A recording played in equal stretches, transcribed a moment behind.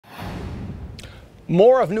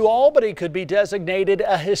More of New Albany could be designated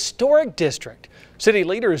a historic district. City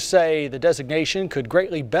leaders say the designation could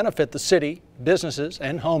greatly benefit the city, businesses,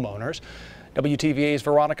 and homeowners. WTVA's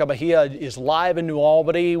Veronica Mejia is live in New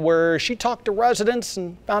Albany, where she talked to residents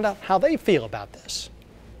and found out how they feel about this.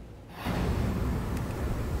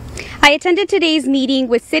 I attended today's meeting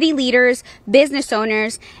with city leaders, business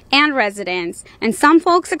owners, and residents, and some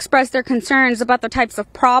folks expressed their concerns about the types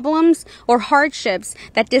of problems or hardships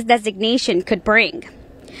that this designation could bring.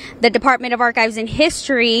 The Department of Archives and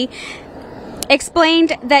History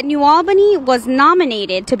explained that New Albany was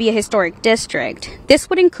nominated to be a historic district. This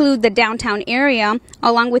would include the downtown area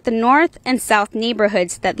along with the north and south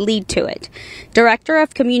neighborhoods that lead to it. Director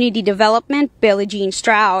of Community Development, Billie Jean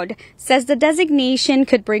Stroud, says the designation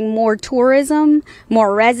could bring more tourism,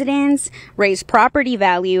 more residents, raise property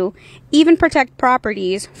value, even protect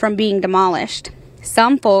properties from being demolished.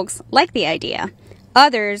 Some folks like the idea.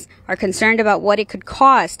 Others are concerned about what it could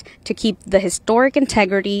cost to keep the historic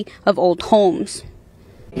integrity of old homes.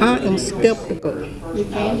 I am skeptical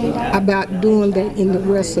about doing that in the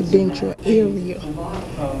residential area,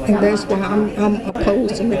 and that's why I'm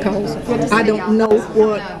opposed, because I don't know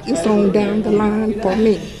what is on down the line for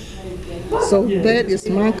me. So that is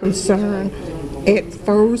my concern. At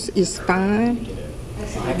first it's fine,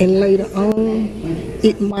 and later on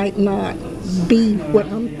it might not be what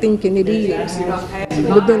I'm thinking it is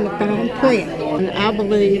within the fine print. And I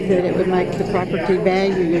believe that it would make the property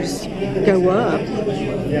values go up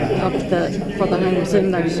for the homes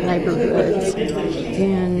in those neighborhoods.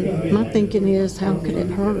 And my thinking is, how could it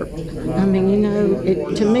hurt? I mean, you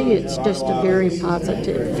know, to me it's just a very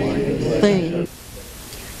positive thing.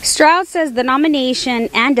 Stroud says the nomination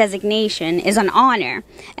and designation is an honor,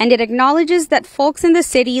 and it acknowledges that folks in the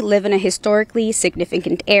city live in a historically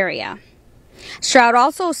significant area. Stroud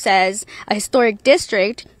also says a historic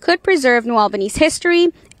district could preserve New Albany's history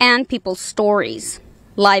and people's stories.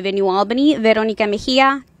 Live in New Albany, Veronica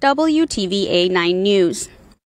Mejia, WTVA 9 News.